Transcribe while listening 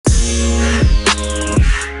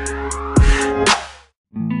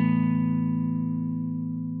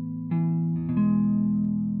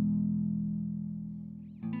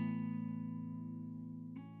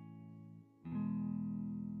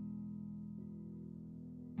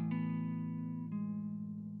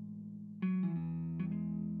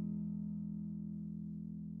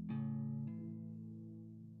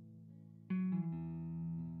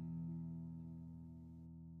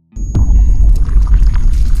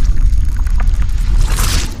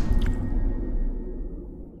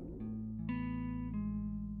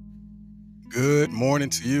Good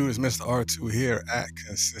morning to you. It's Mr. R2 here at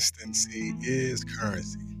Consistency is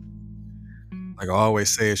Currency. Like I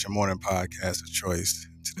always say, it's your morning podcast of choice.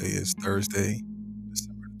 Today is Thursday,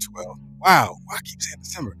 December the 12th. Wow, why I keep saying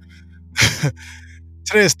December?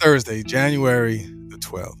 Today is Thursday, January the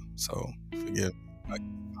 12th. So forgive me,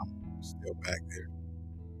 I'm still back there.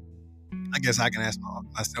 I guess I can ask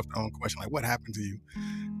myself the own question, like, what happened to you?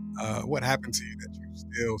 What happened to you that you're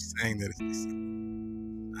still saying that it's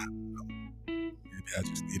December? I don't know. Maybe I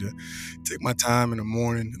just need to take my time in the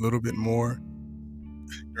morning a little bit more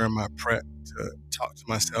during my prep to talk to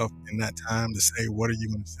myself in that time to say, what are you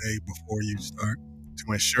going to say before you start,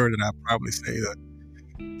 to ensure that I probably say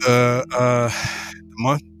the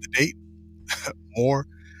month, the date more,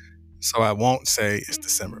 so I won't say it's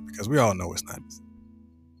December, because we all know it's not December.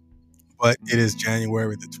 But it is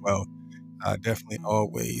January the 12th. I definitely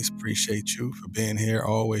always appreciate you for being here.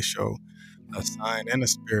 Always show a sign and a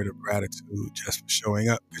spirit of gratitude just for showing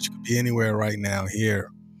up, because you could be anywhere right now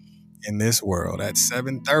here in this world at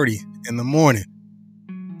 7:30 in the morning,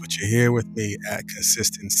 but you're here with me at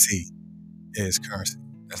Consistency is Currency.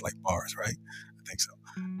 That's like bars, right? I think so.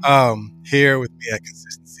 Here with me at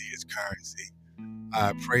Consistency is Currency.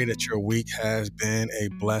 I pray that your week has been a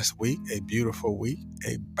blessed week, a beautiful week,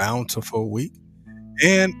 a bountiful week.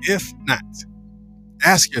 And if not,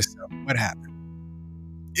 ask yourself what happened.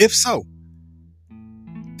 If so,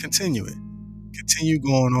 continue it. Continue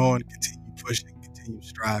going on, continue pushing, continue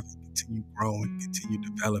striving, continue growing, continue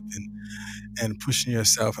developing, and pushing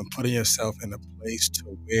yourself and putting yourself in a place to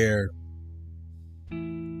where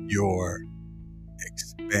you're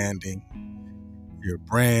expanding your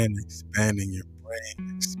brand, expanding your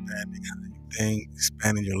brain, expanding how you think,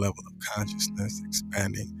 expanding your level of consciousness,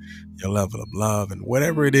 expanding your level of love, and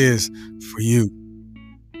whatever it is for you,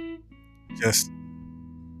 just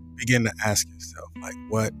begin to ask yourself, like,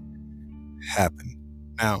 what happened?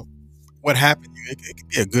 Now, what happened to you? It could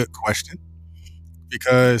be a good question,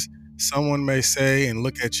 because someone may say and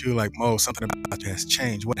look at you like, Mo, something about you has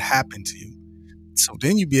changed. What happened to you? So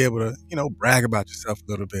then you be able to, brag about yourself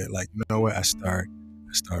a little bit. Like, you know what? I start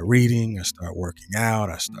reading, I start working out,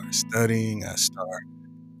 I start studying, I start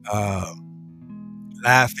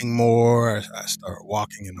laughing more, I start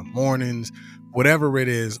walking in the mornings, whatever it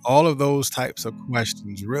is. All of those types of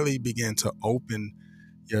questions really begin to open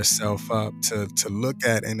yourself up to look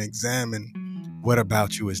at and examine what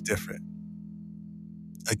about you is different.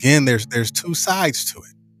 Again, there's two sides to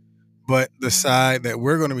it. But the side that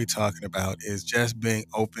we're going to be talking about is just being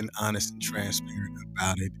open, honest, and transparent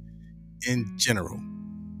about it in general,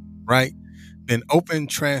 right? Been open,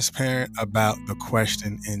 transparent about the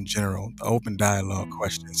question in general, the open dialogue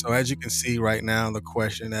question. So as you can see right now, the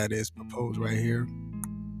question that is proposed right here,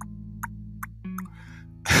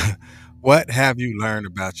 what have you learned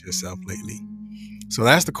about yourself lately? So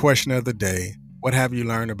that's the question of the day. What have you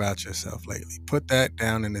learned about yourself lately? Put that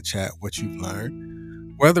down in the chat, what you've learned.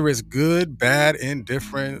 Whether it's good, bad,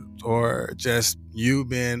 indifferent, or just you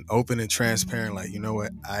being open and transparent, like, you know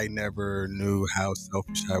what, I never knew how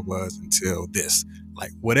selfish I was until this.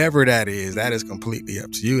 Like, whatever that is completely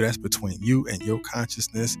up to you. That's between you and your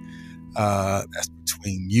consciousness. That's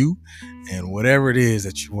between you and whatever it is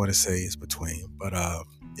that you want to say is between. But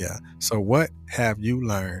yeah. So what have you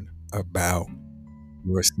learned about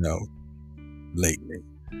yourself lately?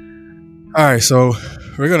 All right, so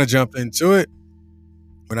we're gonna jump into it.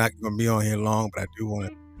 We're not gonna be on here long, but I do want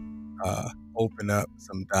to open up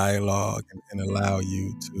some dialogue and allow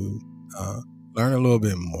you to learn a little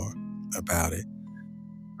bit more about it.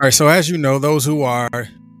 All right, so as you know, those who are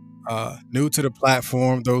new to the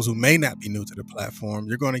platform, those who may not be new to the platform,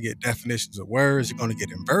 you're going to get definitions of words, you're going to get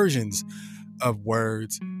inversions of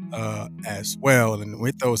words as well. And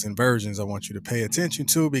with those inversions, I want you to pay attention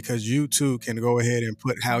to, because you too can go ahead and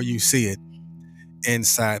put how you see it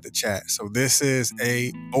inside the chat. So this is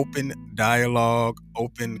a open dialogue,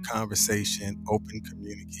 open conversation, open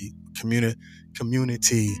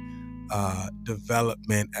community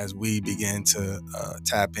development as we begin to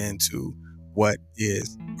tap into what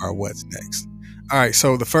is or what's next. All right,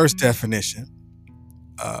 so the first definition,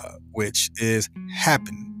 which is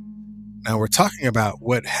happen. Now we're talking about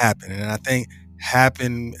what happened, and I think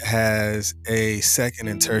happen has a second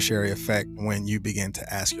and tertiary effect when you begin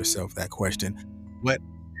to ask yourself that question. What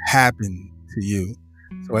happened to you?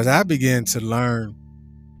 So as I begin to learn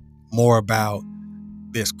more about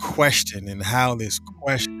this question and how this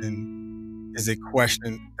question is a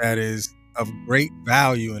question that is of great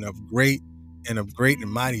value and of great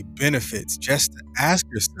and mighty benefits, just to ask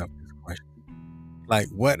yourself this question, like,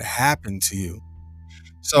 what happened to you?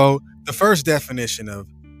 So the first definition of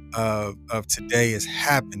of today is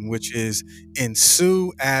happen, which is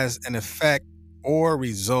ensue as an effect or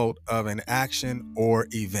result of an action or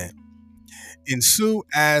event. Ensue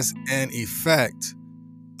as an effect,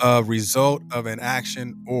 a result of an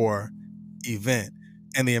action or event.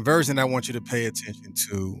 And the inversion I want you to pay attention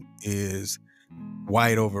to is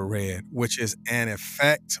white over red, which is an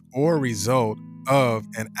effect or result of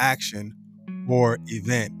an action or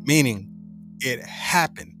event, meaning it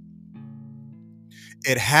happened.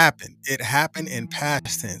 It happened. It happened in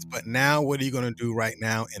past tense. But now, what are you going to do right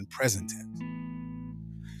now in present tense?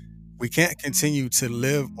 We can't continue to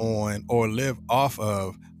live on or live off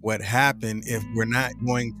of what happened if we're not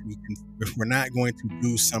going to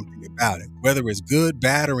do something about it. Whether it's good,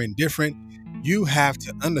 bad, or indifferent, you have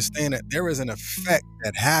to understand that there is an effect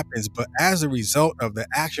that happens, but as a result of the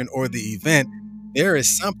action or the event, there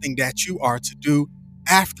is something that you are to do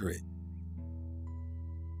after it.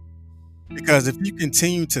 Because if you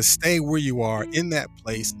continue to stay where you are in that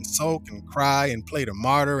place and sulk and cry and play the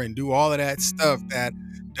martyr and do all of that stuff that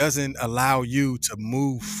doesn't allow you to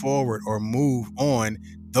move forward or move on,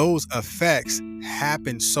 those effects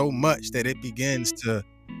happen so much that it begins to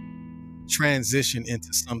transition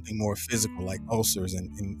into something more physical like ulcers, and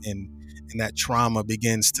that trauma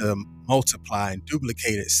begins to multiply and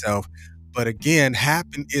duplicate itself. But again,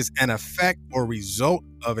 happen is an effect or result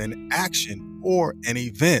of an action or an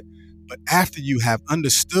event. But after you have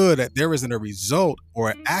understood that there isn't a result or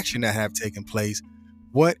an action that have taken place,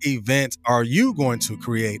 what events are you going to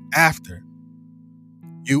create after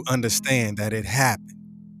you understand that it happened?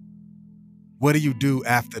 What do you do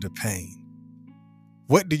after the pain?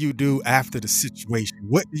 What do you do after the situation?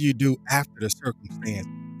 What do you do after the circumstance?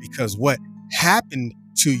 Because what happened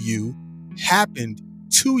to you happened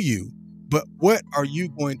to you. But what are you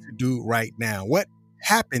going to do right now? What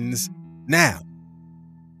happens now?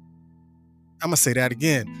 I'm going to say that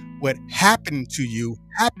again. What happened to you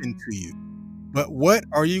happened to you. But what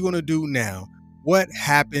are you going to do now? What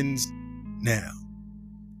happens now?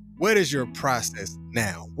 What is your process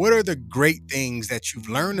now? What are the great things that you've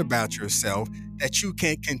learned about yourself that you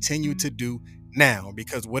can continue to do now?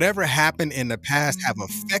 Because whatever happened in the past have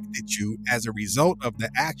affected you as a result of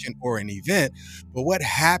the action or an event. But what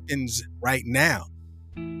happens right now?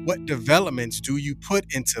 What developments do you put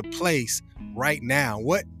into place right now?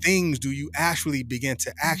 What things do you actually begin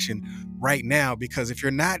to action right now? Because if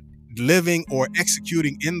you're not living or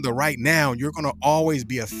executing in the right now, you're going to always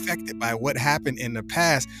be affected by what happened in the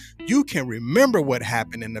past. You can remember what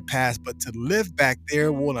happened in the past, but to live back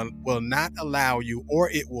there will not allow you, or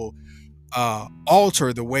it will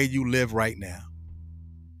alter the way you live right now.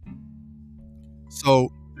 So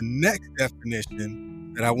the next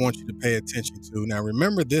definition that I want you to pay attention to, now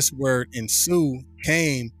remember this word ensue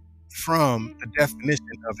came from the definition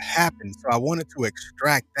of happen. So I wanted to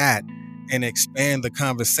extract that and expand the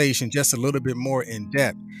conversation just a little bit more in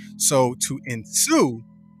depth. So to ensue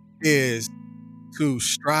is to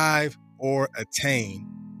strive or attain,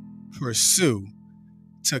 pursue,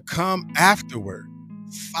 to come afterward,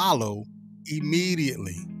 follow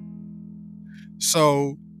immediately.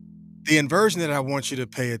 So the inversion that I want you to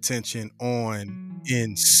pay attention on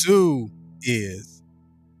ensue is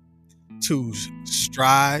to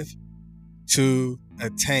strive, to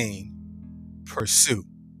attain, pursue.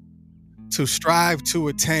 To strive to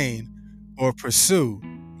attain or pursue,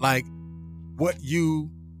 like what you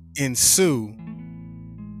ensue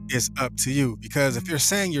is up to you. Because if you're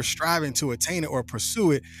saying you're striving to attain it or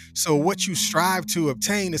pursue it, so what you strive to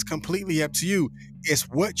obtain is completely up to you. It's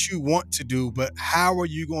what you want to do, but how are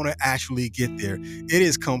you going to actually get there? It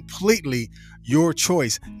is completely your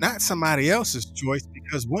choice, not somebody else's choice,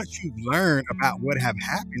 because once you've learned about what have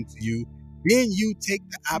happened to you, then you take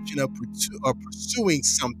the option of pursuing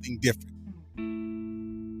something different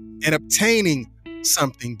and obtaining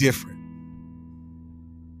something different.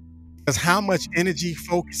 Because how much energy,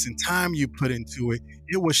 focus, and time you put into it,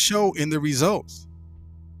 it will show in the results.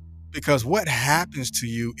 Because what happens to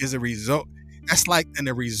you is a result. That's like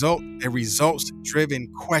a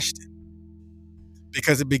results-driven question.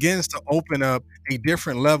 Because it begins to open up a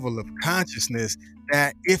different level of consciousness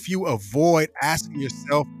that if you avoid asking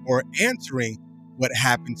yourself or answering what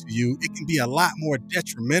happened to you, it can be a lot more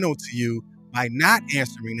detrimental to you by not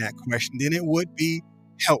answering that question than it would be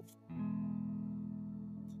helpful.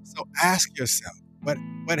 So ask yourself, what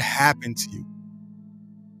happened to you?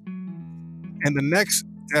 And the next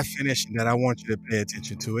definition that I want you to pay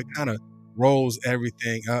attention to, it kind of rolls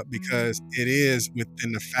everything up because it is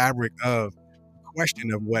within the fabric of the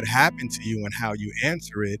question of what happened to you and how you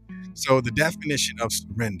answer it. So the definition of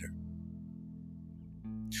surrender.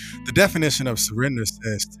 The definition of surrender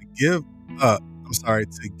says to give up. I'm sorry,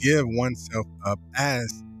 to give oneself up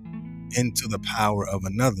as into the power of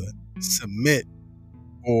another, submit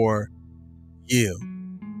or yield.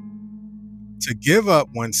 To give up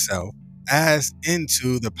oneself as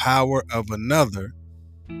into the power of another,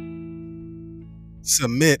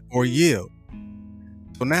 submit or yield.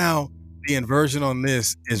 So now the inversion on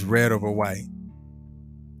this is red over white.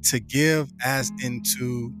 To give as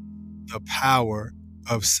into the power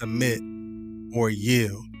of submit or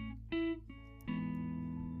yield.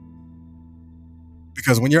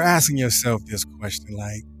 Because when you're asking yourself this question,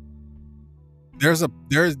 like there's a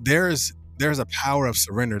power of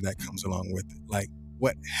surrender that comes along with it. Like,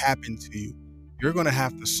 what happened to you? You're going to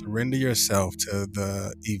have to surrender yourself to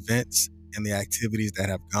the events and the activities that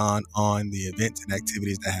have gone on, the events and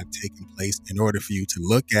activities that have taken place, in order for you to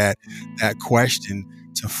look at that question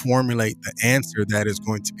to formulate the answer that is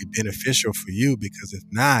going to be beneficial for you. Because if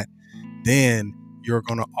not, then you're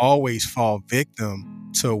going to always fall victim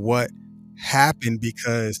to what happened,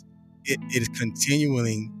 because it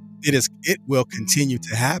will continue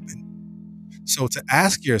to happen. So to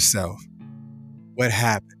ask yourself what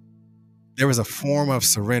happened, there is a form of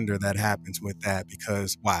surrender that happens with that.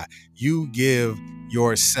 Because why? You give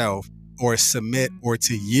yourself, or submit, or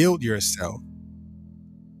to yield yourself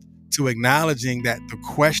to acknowledging that the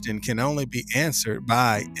question can only be answered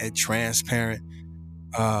by a transparent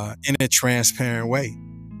in a transparent way.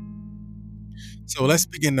 So let's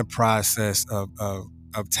begin the process of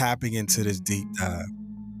tapping into this deep dive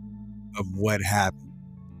of what happened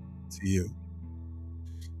to you.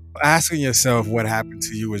 Asking yourself what happened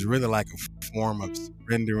to you is really like a form of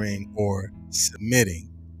surrendering or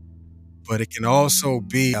submitting, but it can also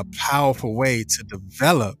be a powerful way to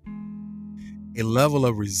develop a level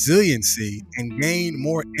of resiliency and gain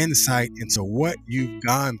more insight into what you've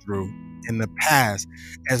gone through in the past,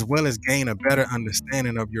 as well as gain a better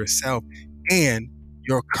understanding of yourself and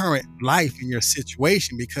your current life and your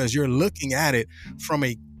situation, because you're looking at it from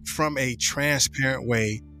a transparent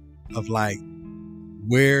way of like,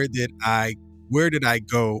 where did I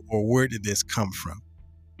go, or where did this come from?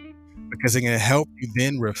 Because it can help you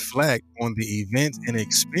then reflect on the events and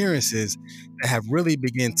experiences that have really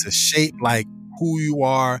begun to shape like who you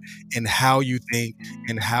are and how you think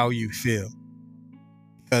and how you feel.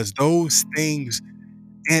 Because those things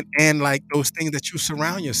and like those things that you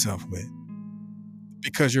surround yourself with,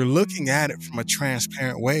 because you're looking at it from a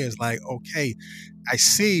transparent way, is like, okay, I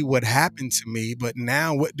see what happened to me, but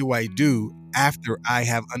now what do I do after I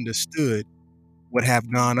have understood what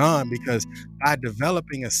have gone on? Because by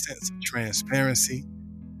developing a sense of transparency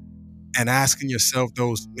and asking yourself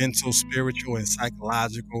those mental, spiritual, and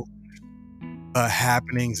psychological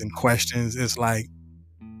happenings and questions, it's like,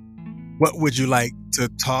 what would you like to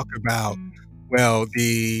talk about? Well,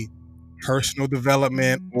 the personal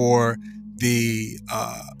development or the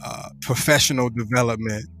professional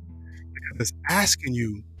development? Because it's asking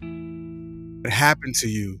you what happened to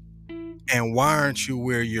you and why aren't you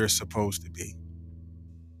where you're supposed to be?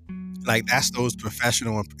 Like, that's those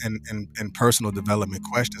professional and personal development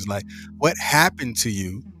questions. Like, what happened to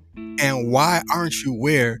you and why aren't you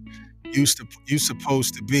where you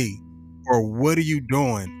supposed to be? Or what are you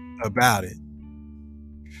doing about it?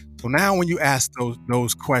 So now when you ask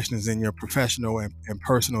those questions in your professional and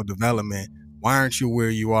personal development, why aren't you where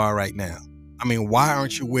you are right now? I mean, why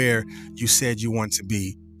aren't you where you said you want to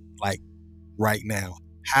be, like, right now?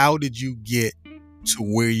 How did you get to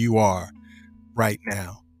where you are right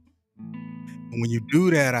now? And when you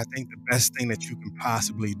do that, I think the best thing that you can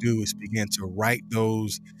possibly do is begin to write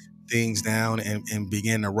those things down and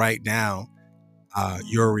begin to write down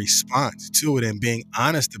your response to it, and being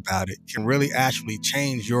honest about it can really actually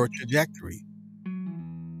change your trajectory.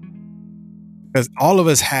 Because all of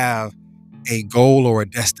us have a goal or a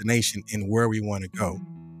destination in where we want to go.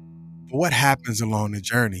 But what happens along the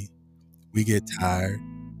journey? We get tired.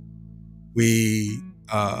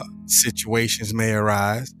 Situations may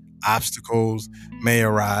arise. Obstacles may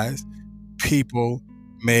arise. The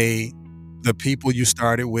people you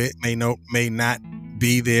started with may not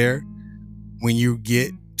be there when you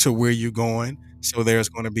get to where you're going. So there's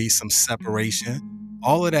going to be some separation.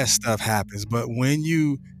 All of that stuff happens. But when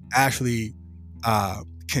you actually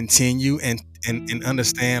continue and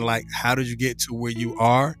understand, like, how did you get to where you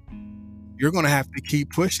are, you're going to have to keep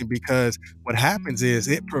pushing, because what happens is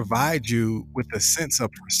it provides you with a sense of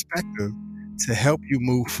perspective to help you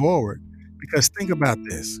move forward. Because think about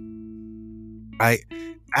this, right?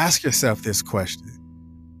 Ask yourself this question,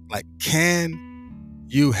 like, can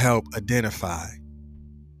you help identify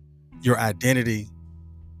your identity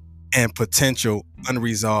and potential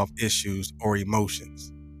unresolved issues or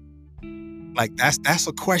emotions? Like that's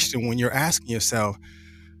a question when you're asking yourself,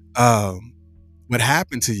 um, what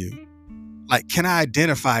happened to you? Like, can I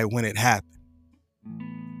identify when it happened?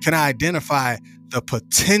 Can I identify the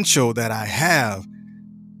potential that I have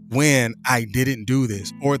when I didn't do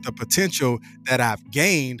this, or the potential that I've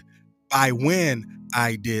gained by when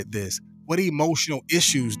I did this? What emotional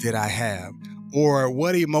issues did I have? Or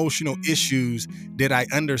what emotional issues did I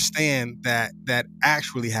understand that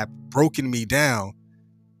actually have broken me down?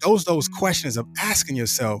 Those questions of asking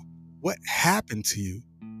yourself, what happened to you?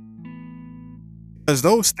 Because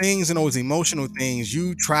those things and those emotional things,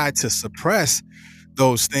 you try to suppress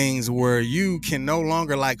those things where you can no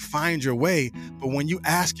longer like find your way. But when you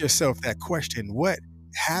ask yourself that question, what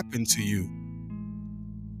happened to you?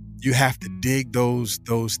 You have to dig those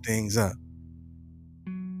things up.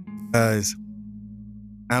 Because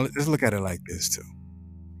now let's look at it like this too.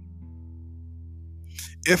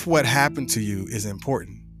 If what happened to you is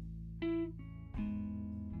important,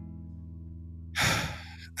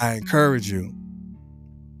 I encourage you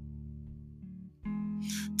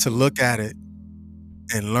to look at it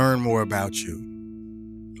and learn more about you.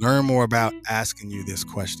 Learn more about asking you this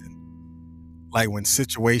question. Like when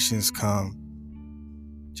situations come,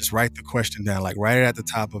 just write the question down, like write it at the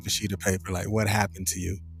top of a sheet of paper, like what happened to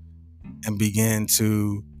you? And begin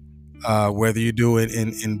to, whether you do it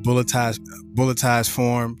in bulletized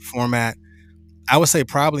format, I would say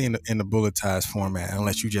probably in the bulletized format,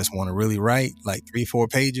 unless you just want to really write like 3-4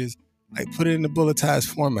 pages, like put it in the bulletized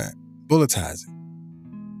format, bulletize it,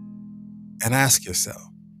 and ask yourself,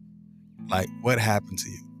 like, what happened to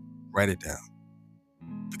you? Write it down.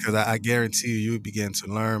 Because I guarantee you begin to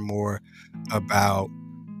learn more about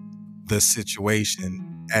the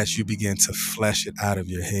situation as you begin to flesh it out of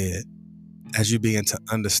your head, as you begin to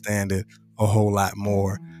understand it a whole lot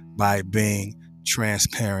more by being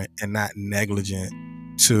transparent and not negligent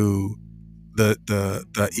to the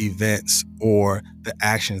events or the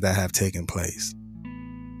actions that have taken place.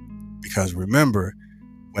 Because remember,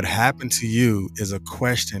 what happened to you is a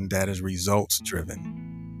question that is results driven.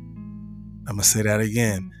 I'm going to say that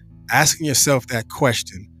again. Asking yourself that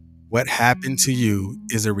question, what happened to you,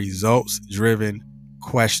 is a results driven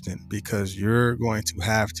question, because you're going to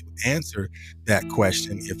have to answer that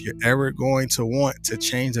question. If you're ever going to want to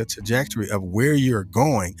change the trajectory of where you're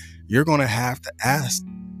going, you're going to have to ask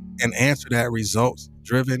and answer that results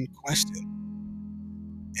driven question.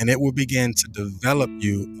 And it will begin to develop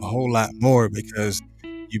you a whole lot more, because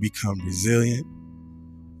you become resilient.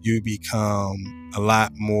 You become a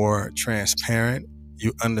lot more transparent.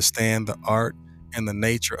 You understand the art and the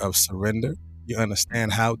nature of surrender. You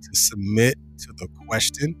understand how to submit to the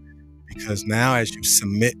question, because now as you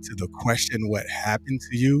submit to the question, what happened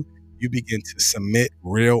to you, you begin to submit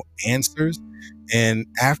real answers. And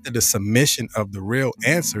after the submission of the real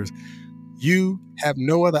answers, you have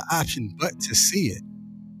no other option but to see it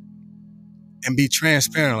and be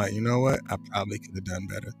transparent. Like, you know what? I probably could have done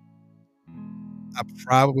better. I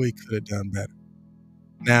probably could have done better.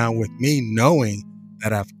 Now, with me knowing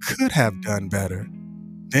that I could have done better,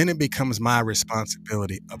 then it becomes my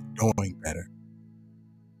responsibility of doing better,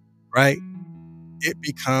 right? It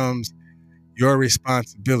becomes your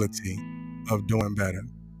responsibility of doing better.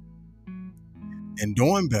 And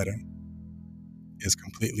doing better is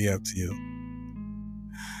completely up to you.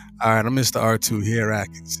 All right, I'm Mr. R2 here at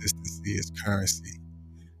Consistency is Currency,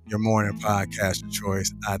 your morning podcast of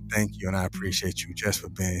choice. I thank you and I appreciate you just for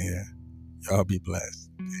being here. Y'all be blessed.